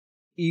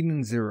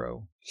Eden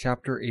Zero,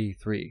 Chapter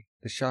 83,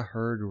 The Shot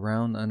Heard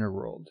Around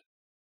Underworld.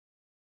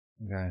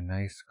 We got a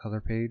nice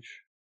color page.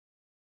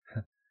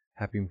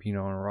 Happy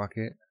Peanut on a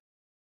rocket.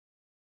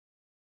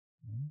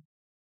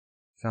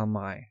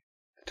 Salmai,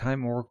 the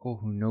time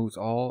oracle who knows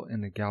all in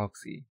the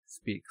galaxy,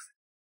 speaks.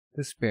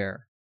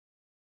 Despair,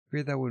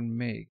 fear that would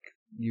make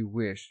you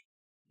wish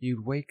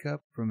you'd wake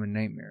up from a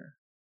nightmare.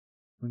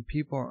 When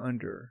people are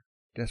under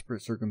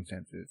desperate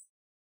circumstances,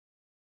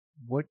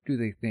 what do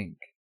they think?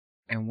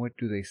 And what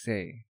do they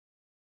say?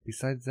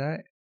 Besides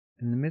that,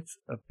 in the midst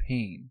of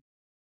pain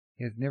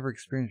he has never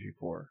experienced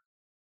before,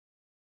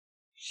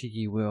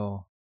 Shiki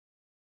will...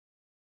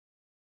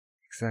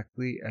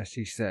 Exactly as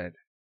she said,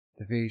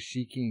 the face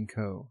Shiki and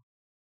Co.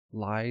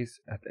 lies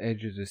at the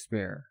edge of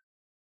despair.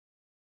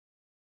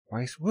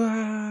 Twice,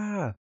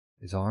 wah!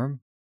 His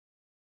arm?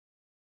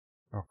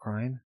 Or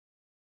crying?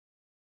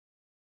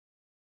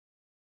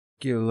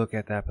 Get a look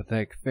at that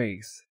pathetic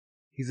face.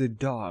 He's a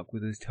dog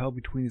with his tail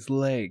between his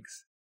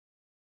legs.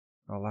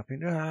 All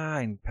laughing,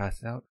 and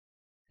pass out.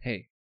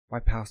 Hey, why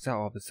pass out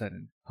all of a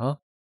sudden, huh?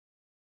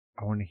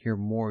 I want to hear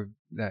more of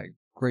that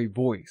great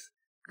voice.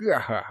 Okay.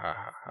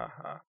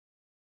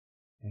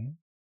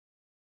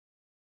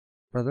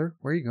 Brother,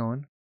 where are you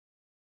going?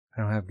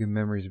 I don't have good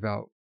memories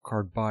about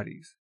carved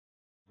bodies.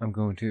 I'm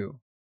going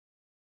too.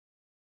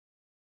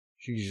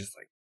 She's just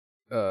like,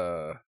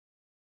 or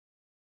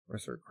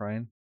start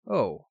crying.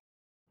 Oh,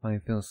 I'm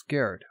feeling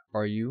scared,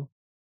 are you?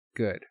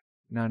 Good.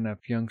 Not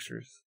enough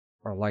youngsters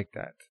are like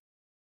that.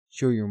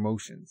 Show your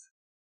emotions.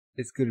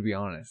 It's good to be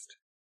honest.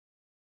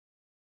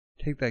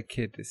 Take that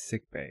kid to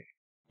sickbay.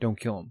 Don't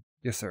kill him.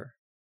 Yes, sir.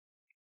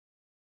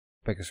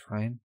 Becca's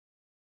crying.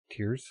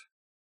 Tears?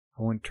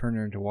 I won't turn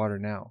her into water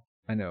now.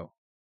 I know.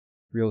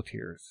 Real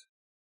tears.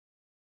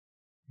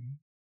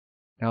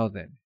 Now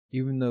then,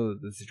 even though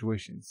the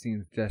situation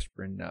seems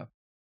desperate enough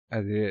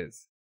as it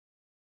is,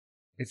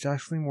 it's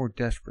actually more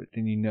desperate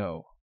than you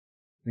know.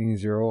 Leaning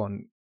Zero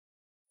on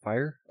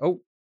fire?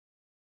 Oh!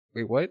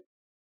 Wait, what?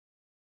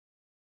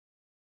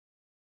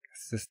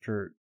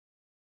 Sister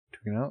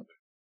took it out?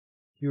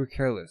 You were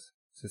careless,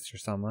 Sister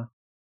Sama.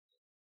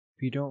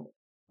 If you don't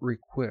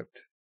re-equipped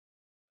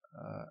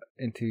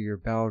into your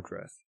battle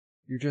dress,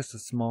 you're just a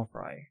small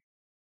fry.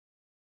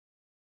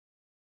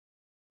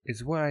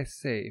 It's what I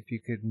say if you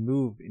could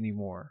move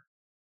anymore.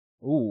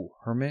 Ooh,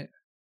 hermit?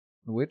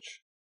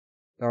 Witch?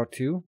 Thou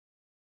too?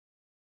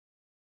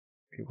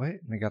 Wait, what?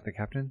 And I got the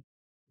captain?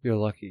 You're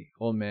lucky,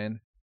 old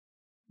man.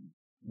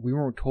 We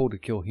weren't told to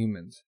kill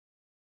humans.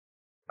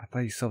 I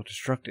thought you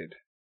self-destructed.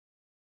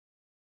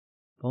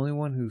 The only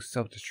one who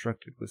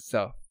self-destructed was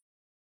Self.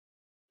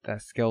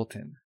 That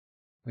skeleton.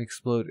 When it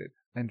exploded,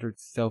 I entered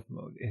stealth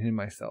mode and hid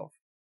myself.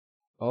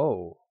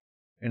 Oh.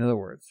 In other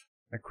words,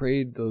 I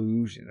created the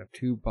illusion of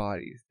two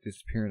bodies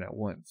disappearing at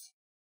once.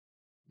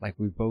 Like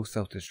we both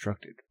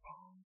self-destructed.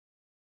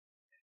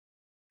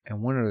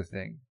 And one other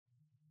thing.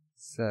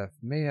 Seth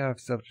may have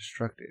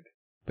self-destructed,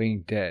 but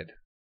ain't dead.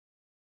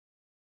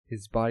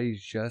 His body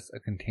is just a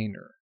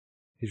container.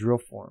 His real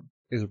form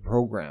is a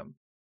program.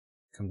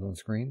 Comes on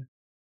screen.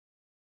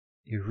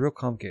 It's real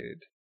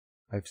complicated.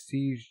 I've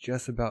sieged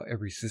just about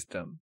every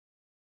system.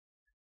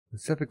 When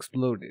Seth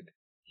exploded,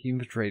 he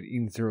infiltrated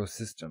Eden Zero's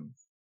system.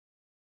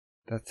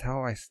 That's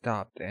how I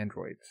stopped the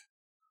androids.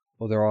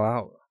 Oh, they're all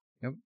out.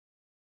 Yep.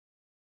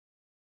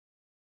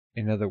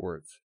 In other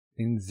words,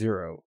 Eden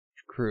Zero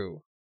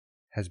crew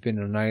has been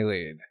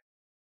annihilated.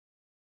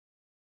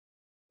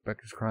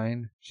 Becca's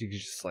crying.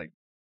 She's just like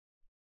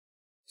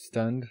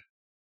stunned.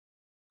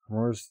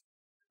 Homer's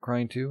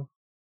crying too.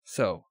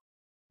 So,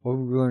 what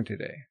did we learn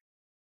today?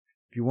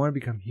 If you want to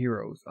become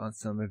heroes on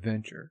some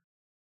adventure,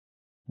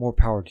 more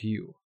power to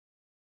you.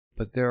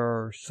 But there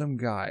are some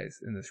guys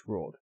in this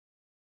world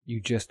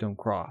you just don't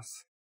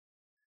cross.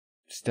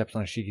 Steps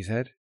on Shiki's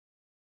head.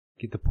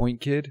 Get the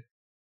point, kid?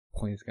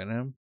 Points gun at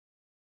him.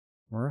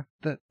 Mura,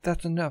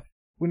 that's enough.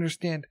 We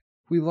understand.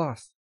 We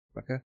lost.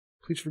 Becca,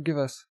 please forgive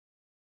us.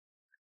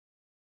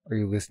 Are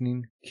you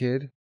listening,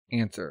 kid?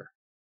 Answer.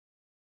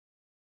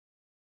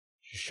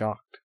 She's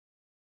shocked.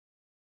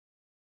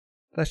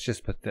 That's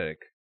just pathetic.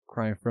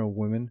 Crying in front of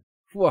women.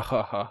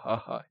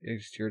 Wahahaha. He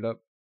just teared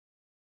up.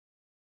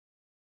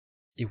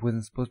 It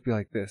wasn't supposed to be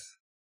like this.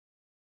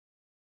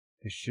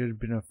 It should have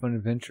been a fun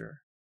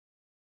adventure,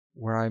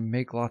 where I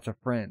make lots of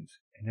friends,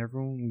 and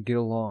everyone can get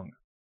along.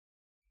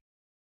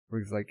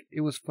 Rig's like,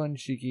 it was fun,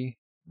 Shiki.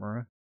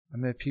 Mura, I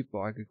met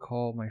people I could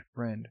call my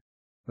friend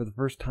for the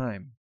first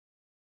time.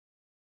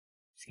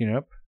 Skin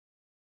up.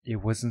 It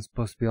wasn't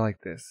supposed to be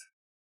like this.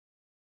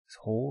 This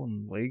hole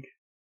in the leg.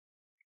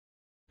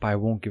 But I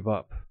won't give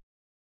up.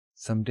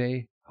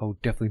 Someday, I'll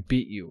definitely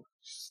beat you.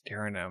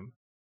 Staring at him.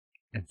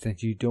 And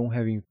since you don't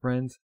have any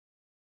friends,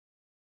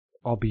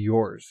 I'll be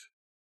yours.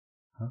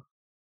 Huh?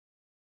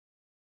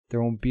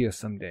 There won't be a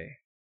someday.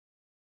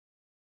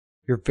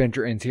 Your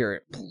adventure ends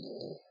here.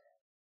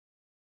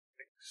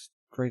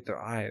 Straight their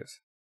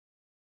eyes.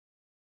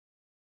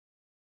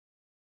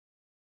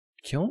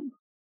 Kill him?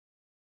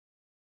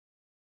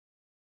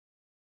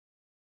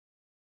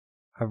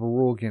 I have a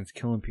rule against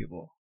killing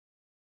people.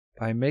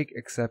 But I make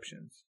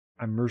exceptions.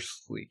 I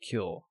mercilessly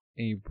kill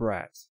any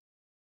brats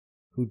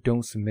who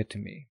don't submit to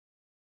me.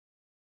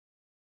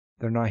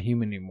 They're not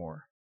human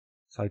anymore,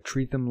 so I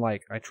treat them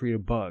like I treat a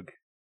bug.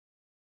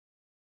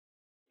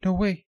 No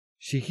way,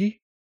 Shiki!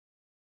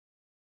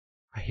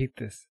 I hate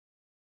this.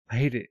 I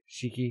hate it,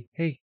 Shiki.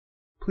 Hey,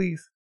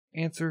 please,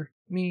 answer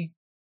me.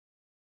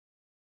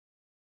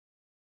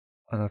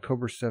 On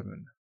October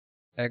 7,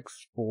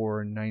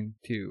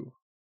 X492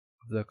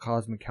 of the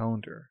cosmic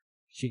calendar,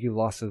 Shiki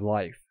lost his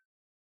life.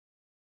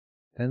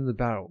 The end of the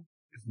battle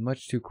is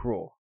much too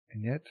cruel,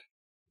 and yet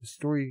the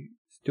story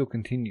still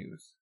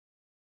continues.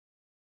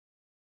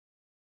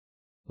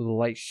 Will the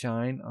light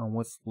shine on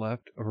what's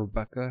left of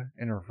Rebecca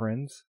and her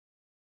friends?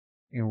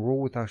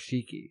 Enroll without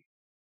Shiki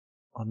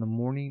on the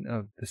morning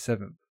of the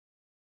 7th.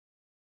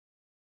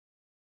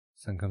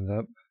 Sun comes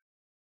up.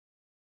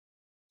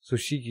 So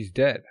Shiki's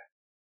dead.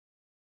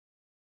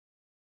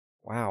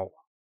 Wow.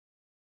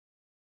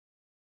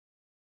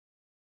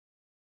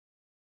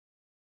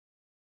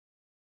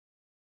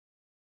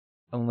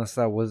 Unless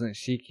that wasn't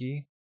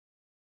Shiki.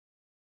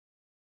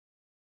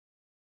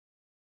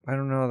 I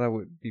don't know how that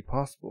would be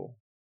possible.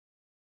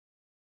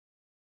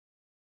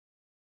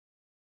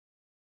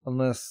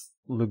 Unless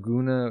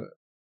Laguna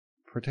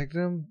protected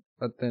him,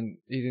 but then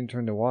he didn't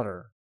turn to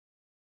water.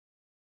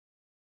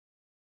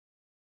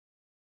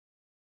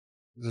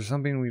 Is there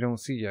something we don't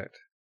see yet?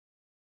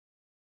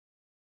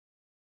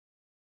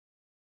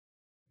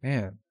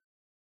 Man.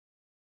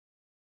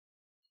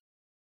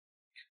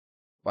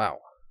 Wow.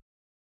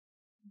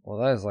 Well,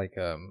 that is like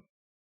a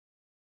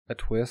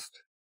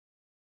twist.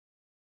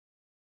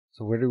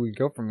 So where do we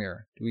go from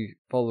here? Do we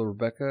follow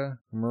Rebecca,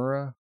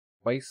 Hamura,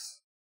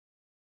 Weiss,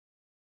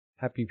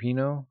 Happy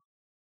Pino,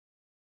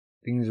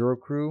 Thing Zero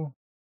crew?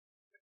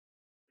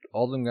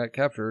 All of them got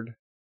captured.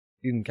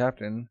 Even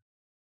Captain.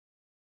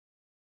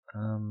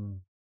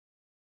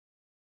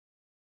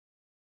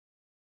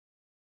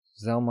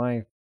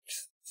 Zalmai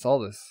saw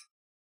this.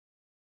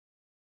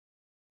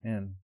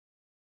 Man.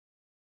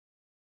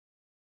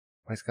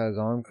 Weiss got his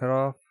arm cut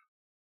off.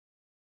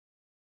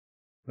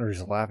 They're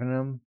just laughing at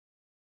him.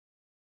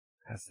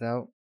 Passed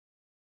out.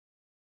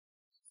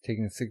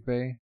 Taken to sick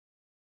bay.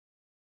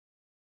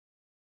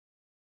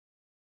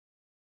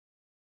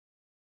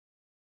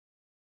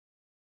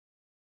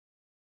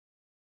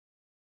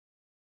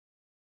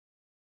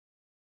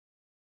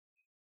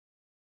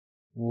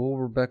 Will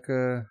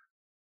Rebecca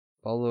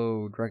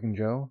follow Dragon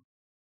Joe?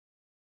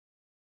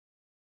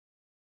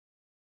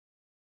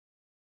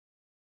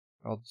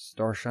 All the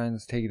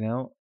Starshine's taken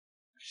out.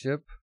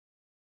 Ship?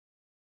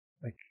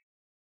 Like,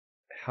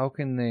 how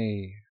can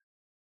they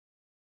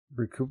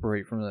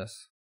recuperate from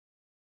this?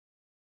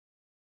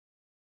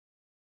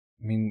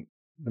 I mean,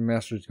 the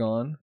Master's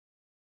gone.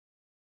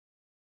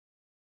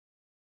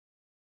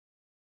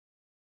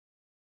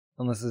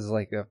 Unless this is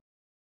like a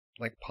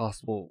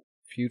possible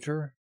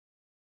future.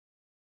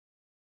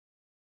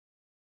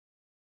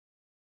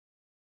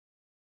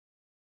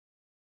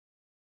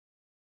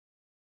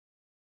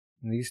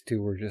 And these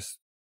two were just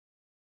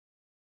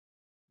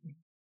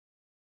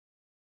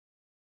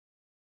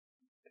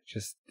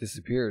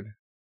disappeared.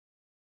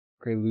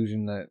 Great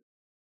illusion that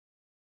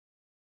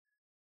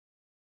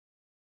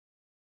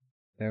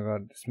they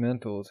got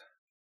dismantled.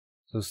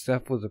 So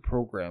Steph was a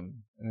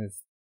program, and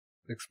its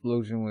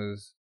explosion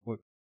was what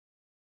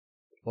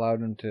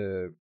allowed him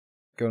to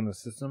go in the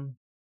system.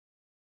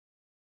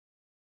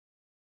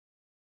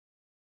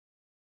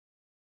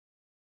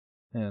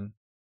 Man.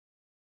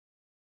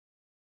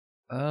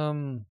 I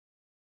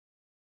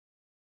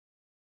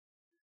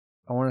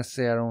want to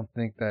say I don't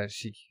think that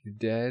Shiki's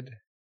dead.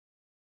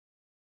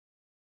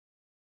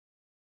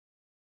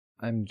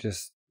 I'm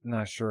just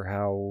not sure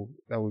how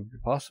that would be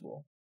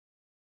possible.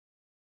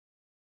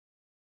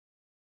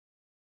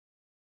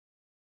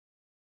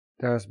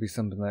 There has to be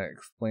something that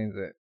explains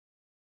it.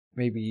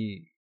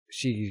 Maybe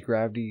Shiki's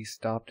gravity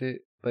stopped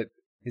it, but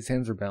his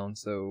hands are bound,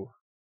 so...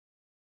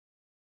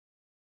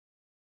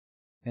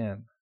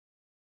 Man.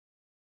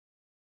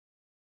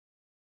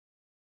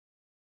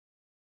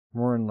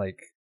 More in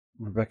like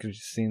Rebecca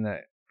just seeing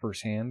that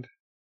firsthand.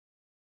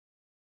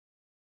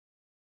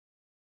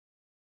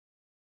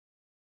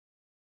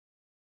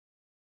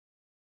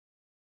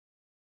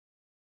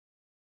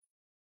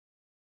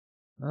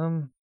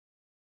 Well,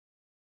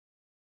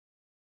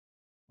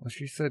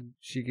 she said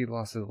Shiki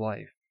lost his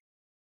life.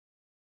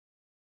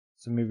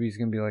 So maybe he's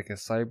gonna be like a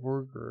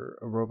cyborg or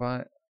a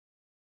robot.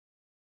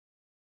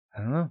 I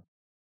don't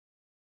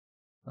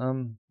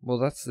know. Well,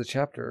 that's the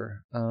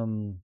chapter. What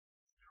are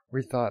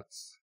your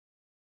thoughts?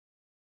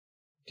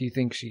 Do you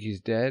think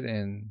Shiki's dead?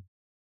 And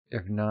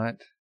if not,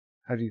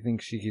 how do you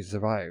think Shiki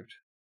survived?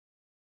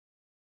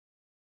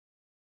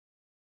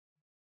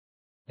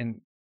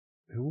 And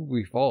who will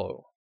we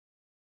follow?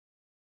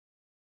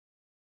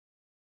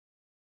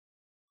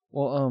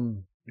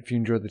 Well, if you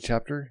enjoyed the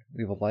chapter,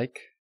 leave a like.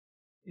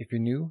 If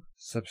you're new,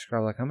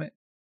 subscribe, like, comment.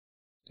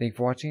 Thank you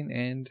for watching,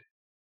 and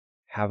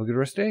have a good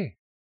rest of the day.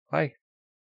 Bye.